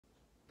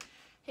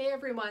Hey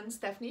everyone,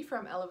 Stephanie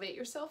from Elevate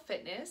Yourself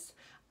Fitness.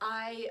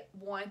 I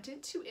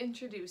wanted to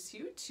introduce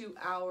you to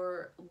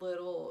our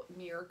little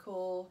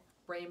miracle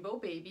rainbow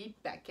baby,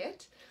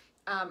 Beckett.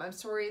 I'm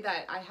sorry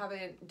that I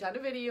haven't done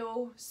a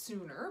video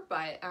sooner,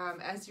 but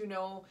as you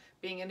know,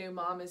 being a new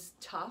mom is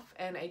tough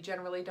and I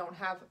generally don't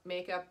have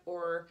makeup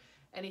or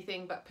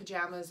anything but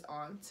pajamas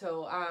on.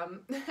 So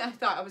I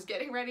thought I was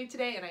getting ready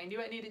today and I knew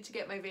I needed to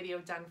get my video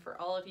done for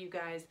all of you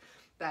guys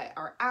that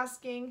are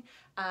asking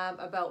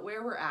about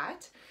where we're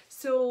at.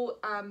 So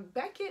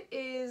Beckett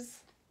is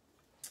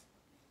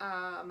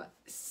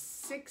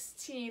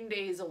 16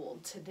 days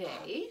old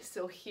today.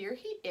 So here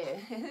he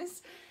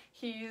is.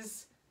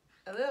 He's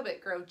a little bit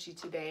grouchy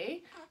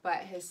today, but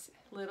his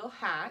little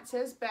hat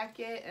says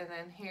Beckett, and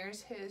then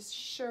here's his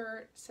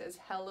shirt, says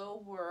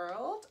hello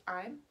world,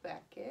 I'm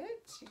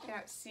Beckett. You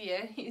can't see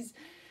it, he's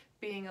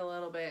being a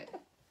little bit,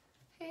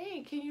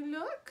 hey, can you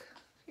look?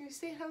 Here,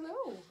 say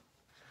hello.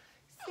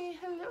 Say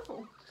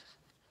hello.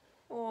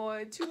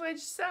 Oh, too much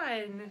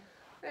sun.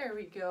 There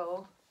we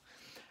go.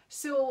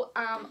 So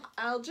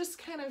I'll just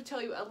kind of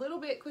tell you a little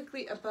bit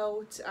quickly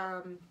about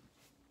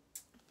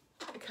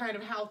kind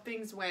of how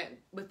things went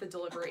with the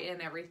delivery and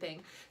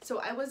everything. So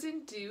I was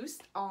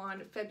induced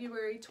on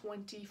February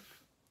 24th.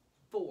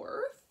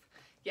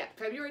 Yeah,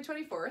 February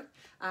 24th.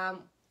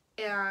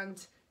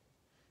 And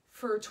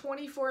for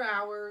 24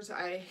 hours,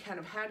 I kind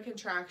of had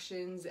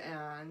contractions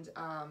and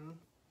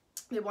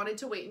they wanted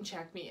to wait and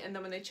check me, and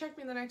then when they checked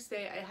me the next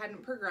day, I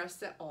hadn't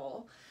progressed at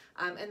all,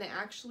 and they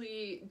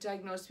actually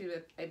diagnosed me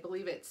with, I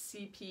believe it's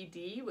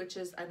CPD, which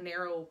is a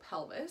narrow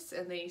pelvis,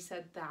 and they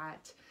said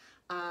that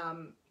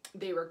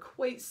they were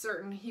quite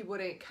certain he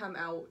wouldn't come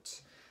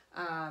out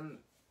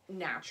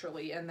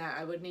naturally and that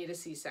I would need a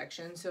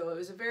C-section. So it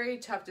was a very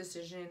tough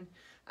decision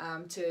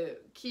to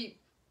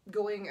keep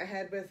going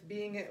ahead with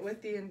being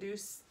with the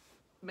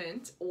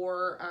inducement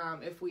or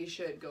if we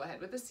should go ahead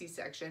with a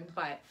C-section,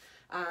 but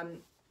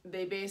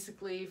they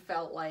basically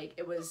felt like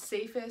it was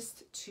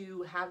safest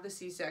to have the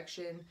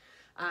C-section.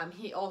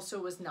 He also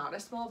was not a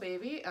small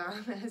baby,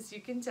 as you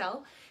can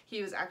tell.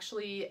 He was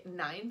actually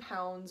 9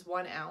 pounds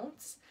 1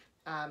 ounce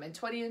and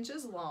 20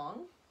 inches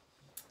long,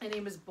 and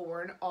he was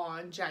born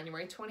on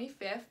January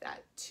 25th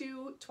at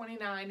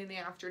 2:29 in the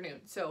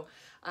afternoon. So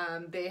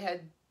they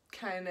had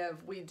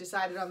we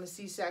decided on the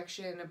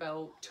C-section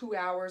about 2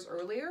 hours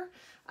earlier,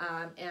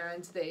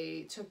 and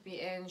they took me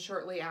in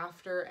shortly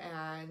after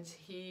and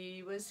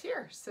he was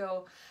here.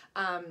 So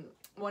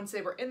once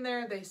they were in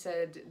there, they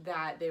said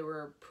that they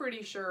were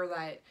pretty sure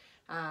that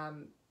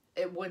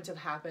it wouldn't have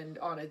happened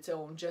on its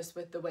own, just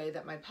with the way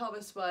that my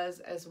pelvis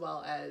was, as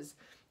well as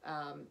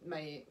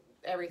my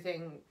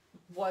everything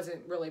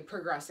wasn't really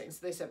progressing.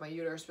 So they said my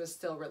uterus was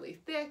still really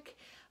thick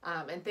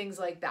and things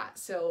like that.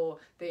 So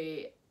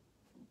they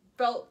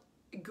felt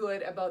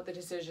good about the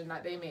decision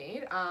that they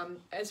made.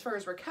 As far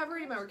as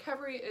recovery, my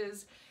recovery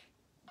is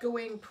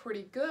going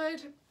pretty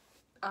good.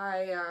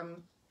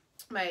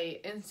 My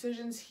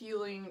incision's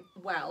healing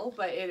well,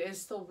 but it is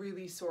still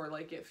really sore.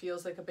 Like, it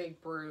feels like a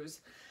big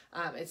bruise.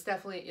 It's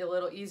definitely a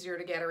little easier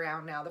to get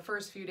around now. The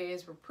first few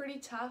days were pretty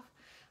tough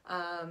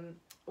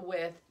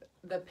with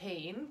the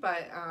pain,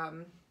 but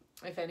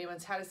if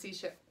anyone's had a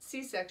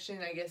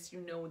C-section, I guess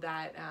you know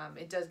that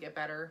it does get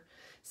better.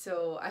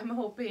 So I'm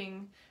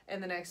hoping in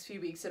the next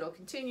few weeks it'll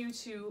continue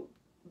to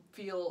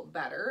feel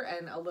better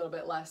and a little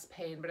bit less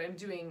pain, but I'm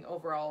doing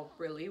overall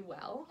really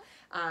well.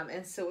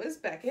 And so is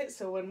Beckett.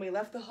 So when we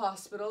left the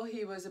hospital,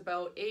 he was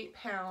about 8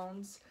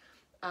 pounds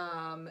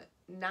 9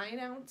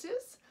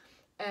 ounces,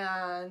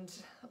 and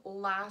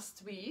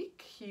last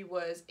week he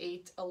was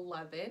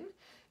 8'11",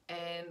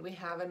 and we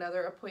have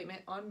another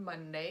appointment on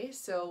Monday,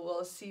 so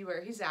we'll see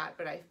where he's at,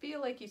 but I feel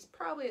like he's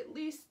probably at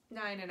least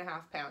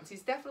 9.5 pounds.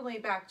 He's definitely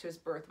back to his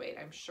birth weight,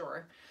 I'm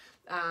sure.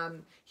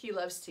 He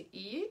loves to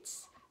eat,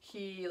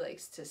 he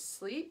likes to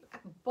sleep,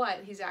 but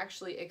he's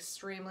actually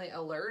extremely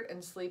alert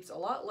and sleeps a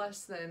lot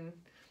less than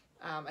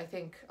I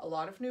think a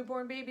lot of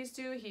newborn babies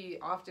do. He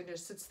often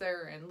just sits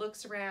there and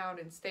looks around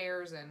and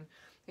stares, and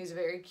he's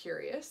very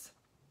curious.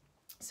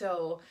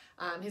 So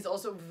he's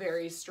also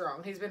very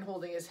strong. He's been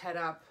holding his head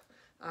up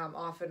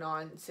off and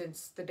on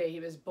since the day he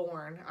was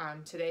born.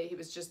 Today he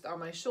was just on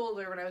my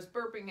shoulder when I was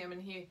burping him,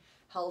 and he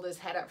held his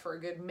head up for a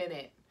good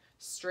minute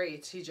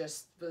straight. He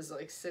just was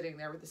like sitting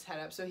there with his head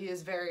up. So he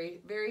is very,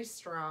 very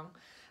strong.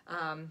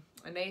 A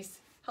nice,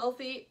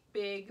 healthy,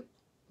 big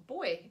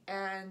boy.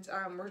 And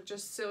we're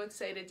just so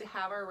excited to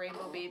have our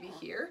rainbow baby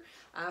here.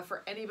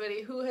 For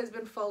anybody who has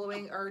been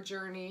following our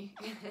journey,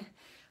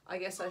 I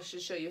guess I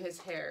should show you his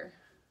hair.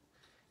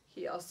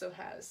 He also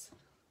has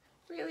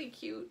really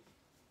cute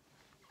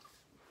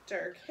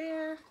dark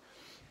hair.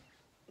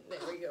 There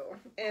we go.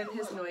 And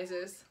his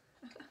noises.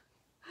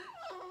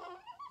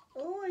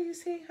 Oh, are you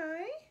saying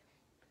hi?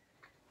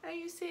 Are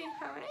you saying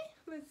hi?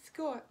 Let's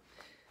go.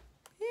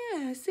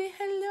 Yeah, say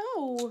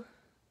hello.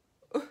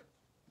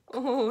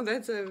 Oh,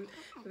 that's a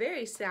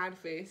very sad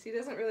face. He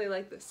doesn't really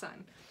like the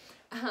sun.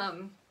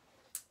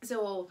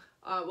 So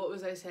what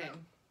was I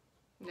saying?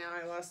 Now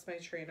I lost my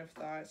train of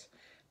thought.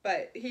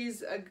 but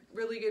he's a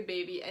really good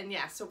baby. And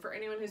yeah, so for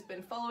anyone who's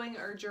been following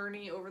our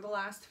journey over the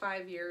last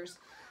 5 years,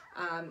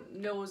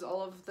 knows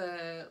all of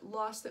the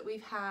loss that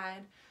we've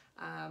had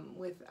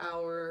with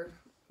our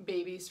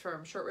babies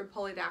from short rib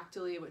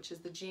polydactyly, which is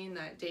the gene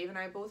that Dave and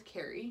I both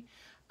carry.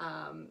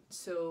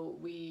 So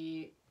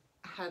we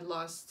had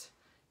lost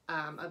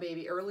a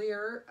baby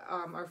earlier,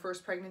 our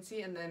first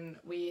pregnancy, and then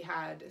we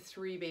had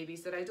 3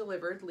 babies that I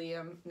delivered,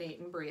 Liam, Nate,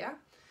 and Bria.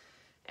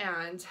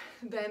 And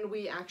then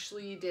we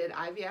actually did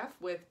IVF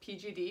with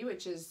PGD,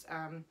 which is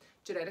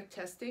genetic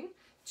testing,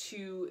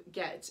 to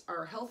get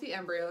our healthy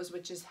embryos,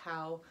 which is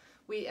how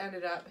we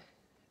ended up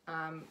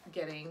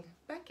getting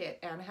Beckett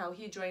and how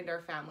he joined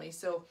our family.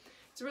 So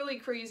it's really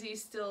crazy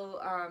still,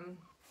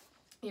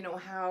 you know,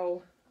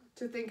 how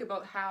to think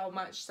about how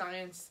much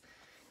science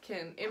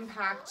can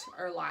impact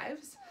our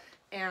lives.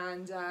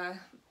 And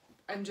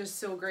I'm just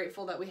so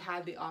grateful that we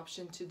had the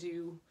option to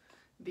do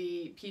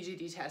the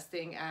PGD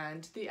testing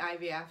and the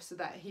IVF so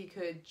that he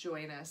could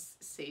join us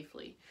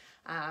safely.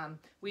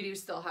 We do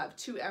still have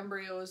 2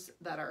 embryos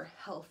that are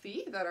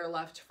healthy, that are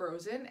left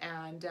frozen,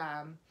 and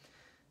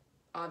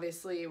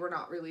obviously we're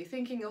not really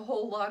thinking a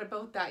whole lot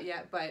about that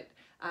yet, but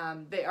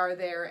they are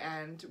there,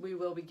 and we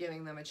will be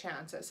giving them a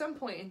chance at some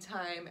point in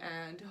time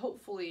and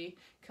hopefully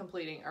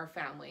completing our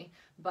family.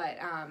 But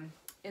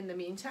in the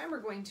meantime,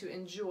 we're going to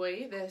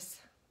enjoy this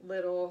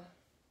little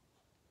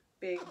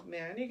big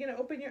man. You're gonna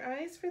open your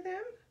eyes for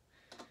them?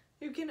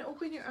 You're gonna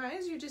open your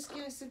eyes? You're just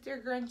gonna sit there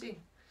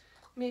grunting,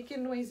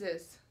 making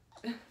noises.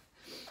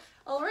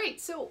 All right,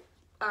 so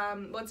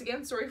once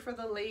again, sorry for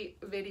the late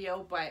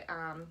video, but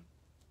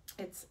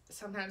it's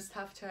sometimes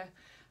tough to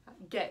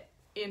get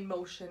in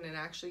motion and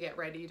actually get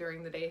ready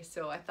during the day.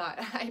 So I thought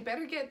I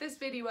better get this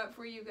video up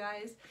for you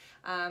guys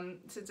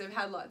since I've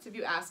had lots of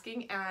you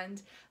asking.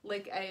 And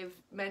like I've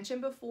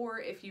mentioned before,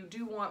 if you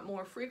do want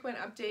more frequent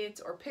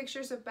updates or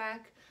pictures of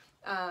Beck,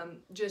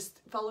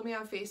 just follow me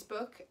on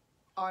Facebook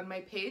on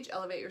my page,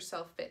 Elevate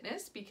Yourself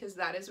Fitness, because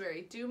that is where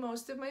I do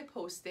most of my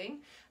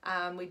posting.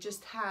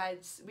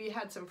 We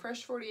had some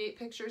Fresh 48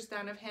 pictures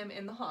done of him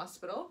in the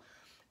hospital,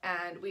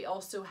 and we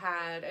also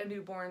had a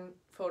newborn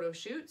photo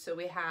shoot. So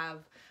we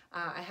have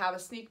I have a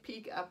sneak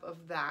peek up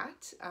of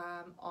that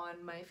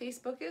on my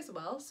Facebook as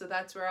well. So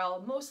that's where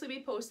I'll mostly be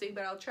posting,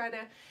 but I'll try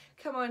to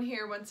come on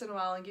here once in a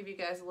while and give you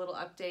guys a little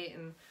update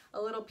and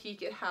a little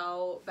peek at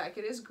how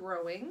Beckett is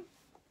growing.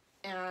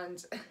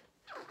 And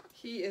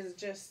he is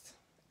just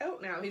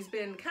out now. He's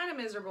been kind of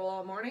miserable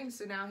all morning,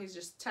 so now he's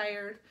just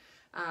tired,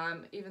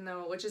 even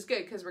though, which is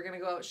good because we're going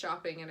to go out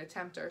shopping and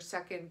attempt our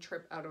 2nd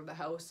trip out of the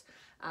house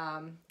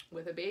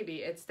with a baby.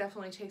 It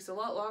definitely takes a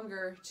lot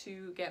longer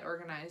to get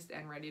organized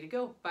and ready to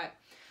go. But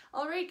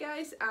all right,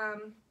 guys,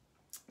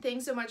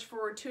 thanks so much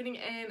for tuning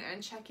in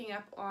and checking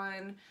up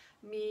on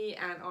me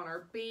and on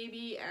our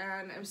baby,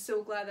 and I'm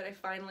so glad that I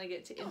finally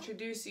get to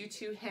introduce you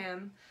to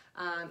him,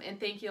 and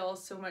thank you all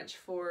so much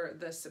for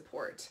the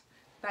support.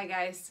 Bye,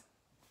 guys.